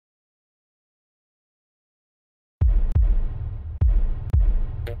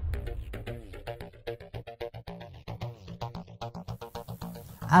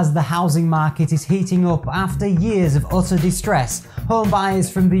As the housing market is heating up after years of utter distress, home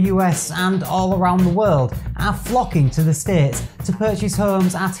buyers from the US and all around the world are flocking to the States to purchase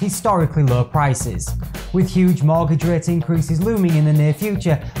homes at historically low prices. With huge mortgage rate increases looming in the near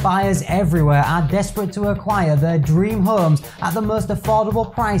future, buyers everywhere are desperate to acquire their dream homes at the most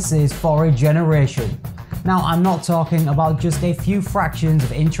affordable prices for a generation. Now, I'm not talking about just a few fractions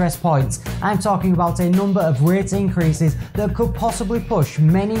of interest points, I'm talking about a number of rate increases that could possibly push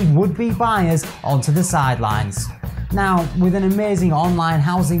many would-be buyers onto the sidelines. Now, with an amazing online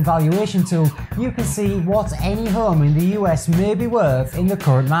housing valuation tool, you can see what any home in the US may be worth in the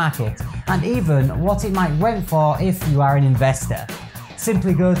current market, and even what it might rent for if you are an investor.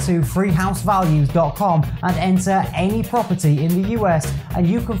 Simply go to freehousevalues.com and enter any property in the US and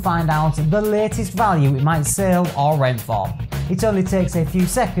you can find out the latest value it might sell or rent for. It only takes a few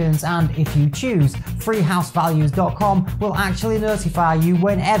seconds, and if you choose, freehousevalues.com will actually notify you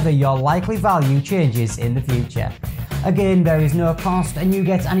whenever your likely value changes in the future. Again, there is no cost and you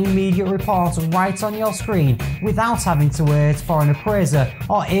get an immediate report right on your screen without having to wait for an appraiser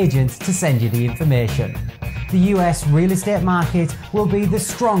or agent to send you the information. The US real estate market will be the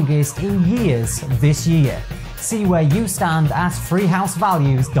strongest in years this year. See where you stand at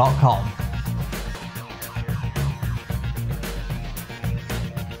freehousevalues.com.